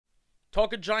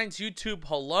Talking Giants YouTube,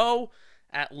 hello.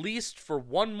 At least for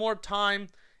one more time,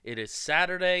 it is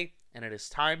Saturday, and it is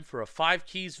time for a 5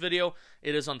 keys video.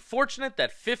 It is unfortunate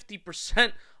that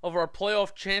 50% of our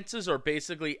playoff chances are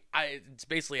basically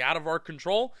out of our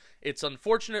control. It's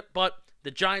unfortunate, but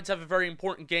the Giants have a very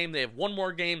important game. They have one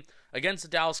more game against the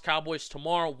Dallas Cowboys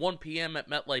tomorrow, 1 p.m. at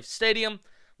MetLife Stadium.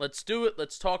 Let's do it.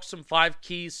 Let's talk some 5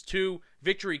 keys to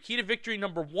victory. Key to victory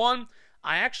number 1,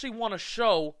 I actually want to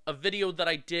show a video that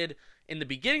I did in the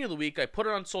beginning of the week. I put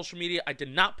it on social media. I did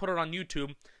not put it on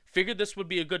YouTube. Figured this would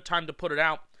be a good time to put it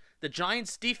out. The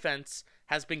Giants defense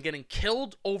has been getting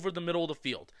killed over the middle of the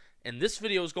field. And this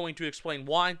video is going to explain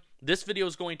why. This video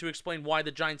is going to explain why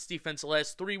the Giants defense the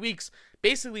last 3 weeks,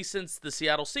 basically since the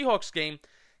Seattle Seahawks game,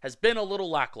 has been a little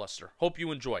lackluster. Hope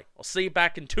you enjoy. I'll see you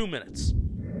back in 2 minutes.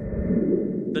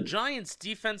 The Giants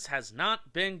defense has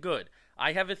not been good.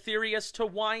 I have a theory as to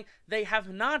why they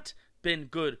have not been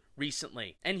good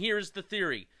recently. And here's the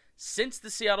theory. Since the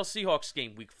Seattle Seahawks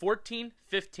game, week 14,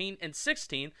 15, and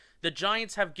 16, the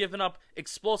Giants have given up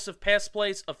explosive pass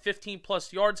plays of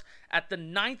 15-plus yards at the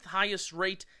 9th highest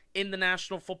rate in the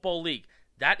National Football League.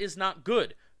 That is not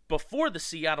good. Before the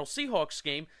Seattle Seahawks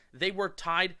game, they were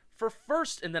tied for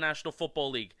first in the National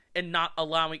Football League and not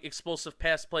allowing explosive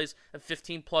pass plays of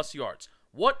 15-plus yards.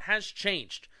 What has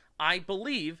changed? I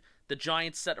believe the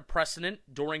Giants set a precedent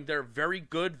during their very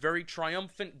good, very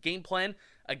triumphant game plan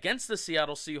against the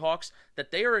Seattle Seahawks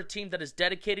that they are a team that is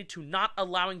dedicated to not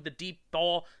allowing the deep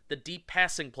ball, the deep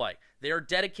passing play. They are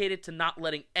dedicated to not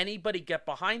letting anybody get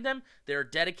behind them. They are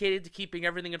dedicated to keeping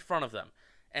everything in front of them.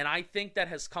 And I think that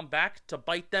has come back to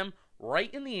bite them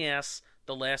right in the ass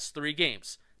the last 3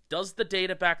 games. Does the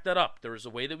data back that up? There is a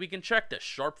way that we can check this.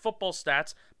 Sharp Football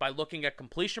Stats by looking at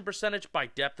completion percentage by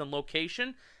depth and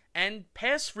location, and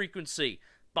pass frequency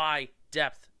by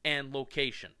depth and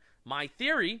location. My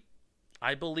theory,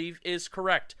 I believe, is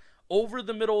correct. Over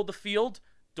the middle of the field,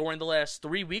 during the last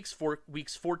 3 weeks, for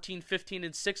weeks 14, 15,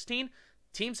 and 16,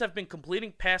 teams have been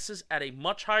completing passes at a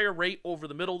much higher rate over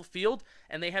the middle of the field,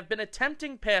 and they have been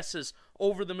attempting passes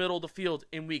over the middle of the field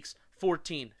in weeks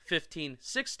 14, 15,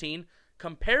 16,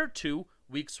 compared to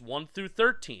weeks 1 through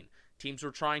 13. Teams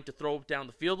were trying to throw down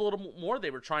the field a little more.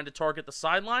 They were trying to target the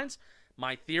sidelines.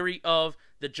 My theory of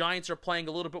the Giants are playing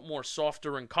a little bit more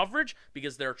softer in coverage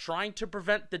because they're trying to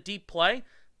prevent the deep play,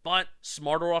 but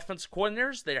smarter offensive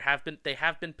coordinators, they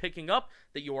have been picking up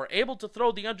that you are able to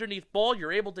throw the underneath ball,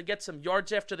 you're able to get some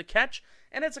yards after the catch,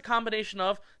 and it's a combination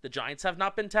of the Giants have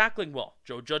not been tackling well.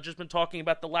 Joe Judge has been talking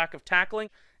about the lack of tackling,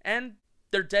 and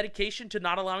their dedication to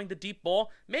not allowing the deep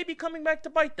ball may be coming back to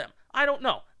bite them. I don't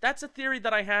know. That's a theory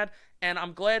that I had, and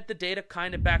I'm glad the data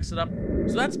kind of backs it up.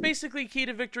 So that's basically key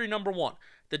to victory number 1.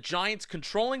 The Giants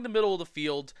controlling the middle of the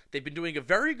field. They've been doing a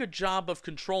very good job of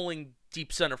controlling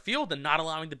deep center field and not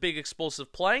allowing the big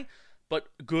explosive play. But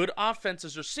good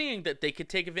offenses are seeing that they could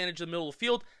take advantage of the middle of the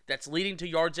field. That's leading to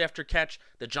yards after catch.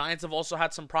 The Giants have also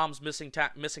had some problems missing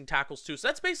tackles too. So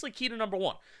that's basically key to number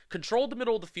 1. Control the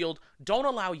middle of the field. Don't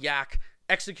allow yak.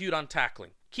 Execute on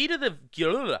tackling. Key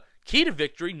to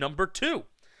victory number 2.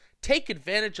 Take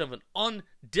advantage of an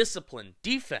undisciplined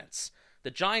defense.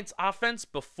 The Giants' offense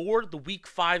before the Week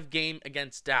 5 game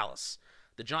against Dallas.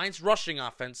 The Giants' rushing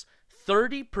offense,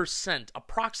 30%,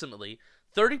 approximately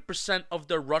 30% of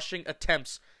their rushing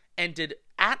attempts ended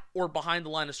at or behind the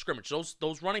line of scrimmage.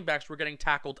 Those running backs were getting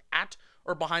tackled at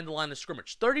or behind the line of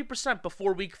scrimmage. 30%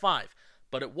 before Week 5.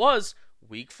 But it was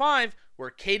Week 5 where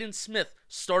Caden Smith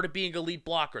started being a lead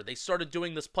blocker. They started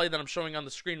doing this play that I'm showing on the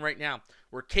screen right now,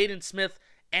 where Caden Smith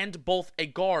and both a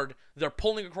guard, they're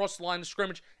pulling across the line of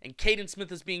scrimmage, and Caden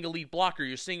Smith is being a lead blocker.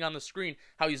 You're seeing on the screen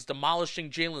how he's demolishing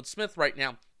Jalen Smith right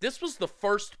now. This was the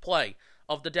first play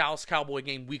of the Dallas Cowboy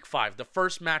game Week 5, the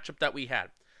first matchup that we had.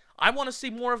 I want to see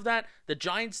more of that. The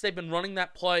Giants, they've been running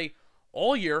that play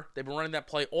all year. They've been running that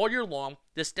play all year long.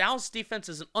 This Dallas defense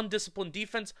is an undisciplined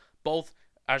defense, both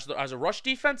as a rush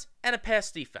defense and a pass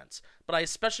defense. But I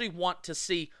especially want to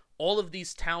see all of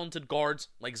these talented guards,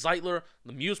 like Zeitler,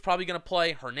 Lemieux's probably going to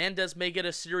play, Hernandez may get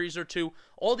a series or 2.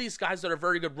 All these guys that are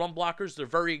very good run blockers, they're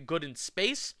very good in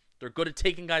space. They're good at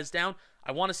taking guys down.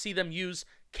 I want to see them use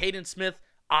Caden Smith.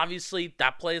 Obviously,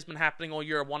 that play has been happening all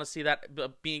year. I want to see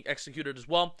that being executed as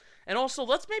well. And also,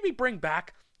 let's maybe bring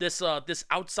back this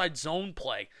outside zone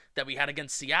play that we had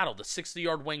against Seattle, the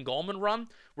 60-yard Wayne Gallman run,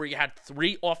 where you had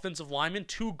 3 offensive linemen,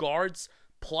 2 guards,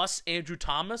 plus Andrew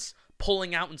Thomas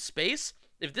pulling out in space.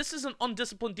 If this is an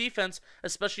undisciplined defense,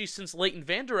 especially since Leighton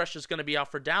Vander Esch is going to be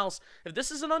out for Dallas, if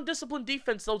this is an undisciplined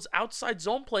defense, those outside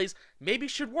zone plays maybe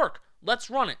should work. Let's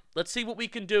run it. Let's see what we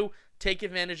can do. Take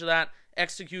advantage of that.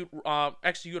 Execute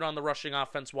on the rushing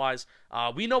offense-wise.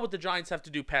 We know what the Giants have to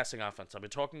do passing offense. I've been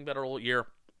talking about it all year.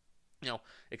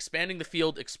 Expanding the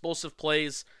field, explosive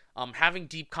plays, having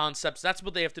deep concepts. That's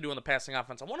what they have to do on the passing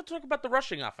offense. I want to talk about the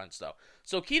rushing offense, though.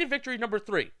 So key to victory number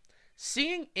 3.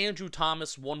 Seeing Andrew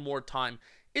Thomas one more time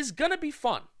is going to be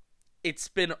fun. It's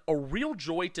been a real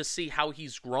joy to see how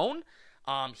he's grown.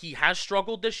 He has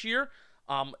struggled this year.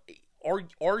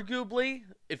 Arguably,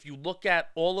 if you look at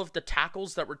all of the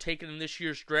tackles that were taken in this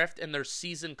year's draft and their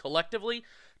season collectively,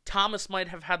 Thomas might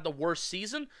have had the worst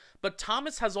season, but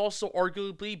Thomas has also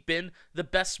arguably been the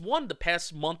best one the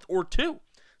past month or two.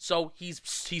 So he's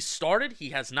started. He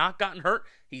has not gotten hurt.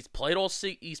 He's played all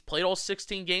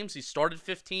 16 games. He started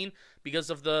 15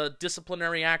 because of the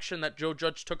disciplinary action that Joe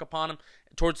Judge took upon him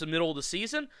towards the middle of the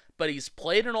season. But he's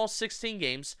played in all 16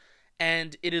 games,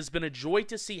 and it has been a joy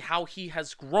to see how he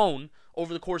has grown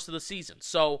over the course of the season.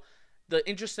 So the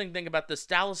interesting thing about this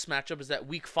Dallas matchup is that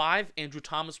Week 5, Andrew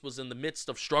Thomas was in the midst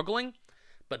of struggling.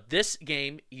 But this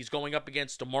game, he's going up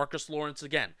against DeMarcus Lawrence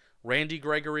again. Randy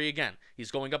Gregory again.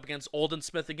 He's going up against Aldon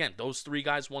Smith again. Those 3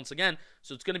 guys once again.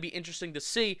 So it's going to be interesting to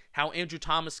see how Andrew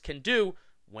Thomas can do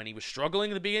when he was struggling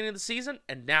in the beginning of the season,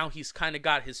 and now he's kind of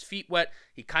got his feet wet.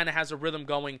 He kind of has a rhythm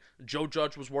going. Joe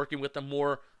Judge was working with him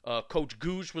more. Coach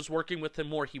Gouge was working with him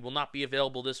more. He will not be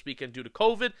available this weekend due to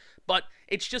COVID, but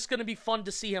it's just going to be fun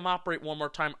to see him operate one more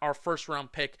time. Our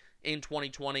first-round pick in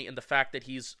 2020, and the fact that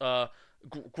he's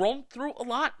grown through a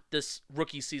lot this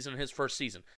rookie season, his first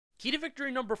season. Key to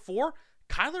victory number 4,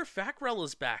 Kyler Fackrell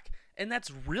is back, and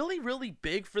that's really, really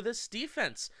big for this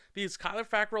defense because Kyler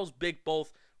Fackrell is big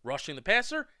both rushing the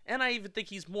passer, and I even think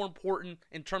he's more important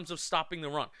in terms of stopping the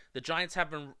run. The Giants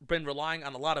have been relying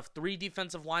on a lot of 3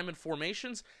 defensive lineman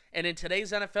formations, and in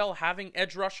today's NFL, having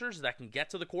edge rushers that can get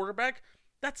to the quarterback,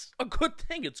 that's a good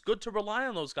thing. It's good to rely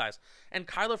on those guys. And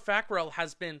Kyler Fackrell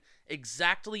has been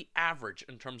exactly average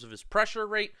in terms of his pressure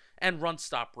rate and run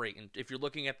stop rate. And if you're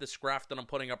looking at this graph that I'm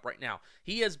putting up right now,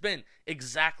 he has been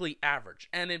exactly average.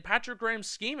 And in Patrick Graham's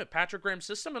scheme, in Patrick Graham's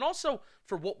system, and also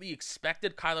for what we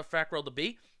expected Kyler Fackrell to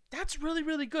be, that's really,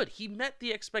 really good. He met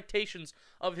the expectations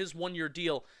of his one-year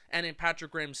deal. And in Patrick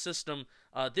Graham's system,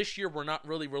 this year we're not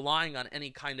really relying on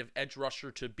any kind of edge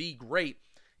rusher to be great.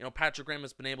 Patrick Graham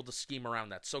has been able to scheme around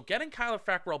that. So getting Kyler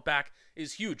Fackrell back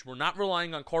is huge. We're not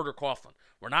relying on Carter Coughlin.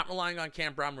 We're not relying on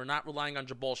Cam Brown. We're not relying on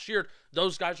Jabal Sheard.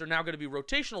 Those guys are now going to be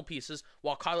rotational pieces,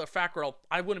 while Kyler Fackrell,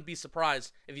 I wouldn't be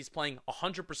surprised if he's playing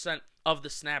 100% of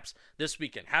the snaps this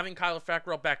weekend. Having Kyler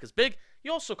Fackrell back is big. He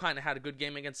also kind of had a good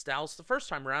game against Dallas the first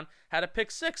time around. Had a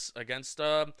pick 6 against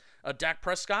Dak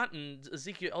Prescott and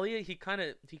Ezekiel Elliott. He kind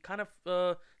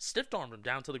of stiff-armed him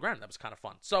down to the ground. That was kind of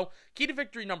fun. So key to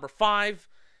victory number 5.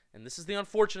 And this is the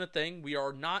unfortunate thing. We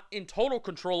are not in total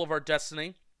control of our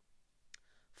destiny.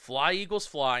 Fly, Eagles,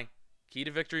 fly. Key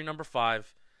to victory number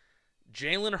 5.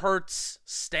 Jalen Hurts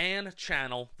Stan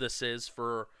channel this is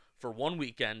for one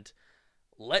weekend.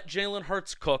 Let Jalen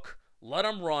Hurts cook. Let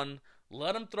him run.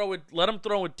 Let him throw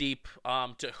it deep.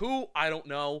 To who? I don't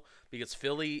know. Because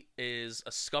Philly is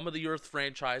a scum-of-the-earth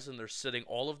franchise, and they're sitting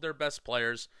all of their best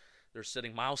players. They're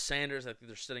sitting Miles Sanders. I think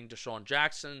they're sitting Deshaun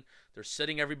Jackson. They're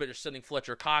sitting everybody. They're sitting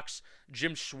Fletcher Cox.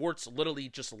 Jim Schwartz literally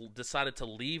just decided to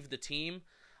leave the team.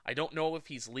 I don't know if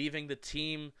he's leaving the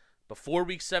team before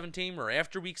Week 17 or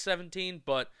after Week 17,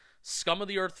 but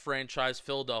scum-of-the-earth franchise,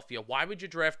 Philadelphia. Why would you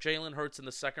draft Jalen Hurts in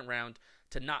the second round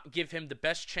to not give him the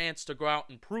best chance to go out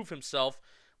and prove himself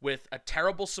with a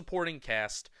terrible supporting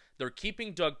cast? They're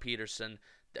keeping Doug Peterson.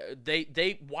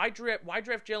 Why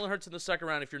draft Jalen Hurts in the second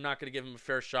round if you're not going to give him a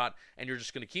fair shot and you're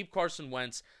just going to keep Carson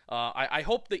Wentz? I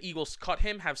hope the Eagles cut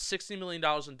him, have $60 million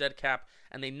in dead cap,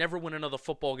 and they never win another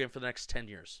football game for the next 10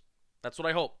 years. That's what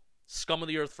I hope. Scum of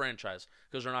the earth franchise,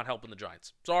 because they're not helping the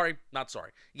Giants. Sorry, not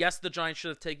sorry. Yes, the Giants should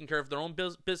have taken care of their own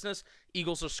business.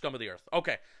 Eagles are scum of the earth.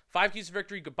 Okay, 5 keys to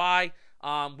victory. Goodbye.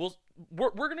 We're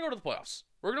going to go to the playoffs.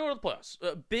 We're going to go to the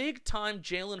playoffs. Big time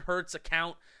Jalen Hurts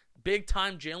account. Big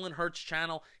time Jalen Hurts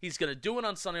channel. He's going to do it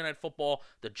on Sunday Night Football.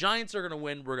 The Giants are going to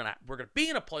win. We're going to be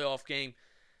in a playoff game.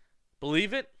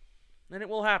 Believe it, and it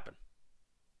will happen.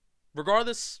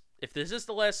 Regardless, if this is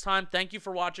the last time, thank you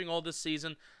for watching all this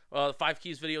season. The 5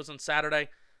 Keys videos on Saturday.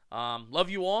 Love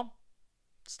you all.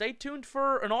 Stay tuned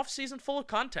for an off season full of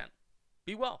content.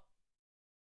 Be well.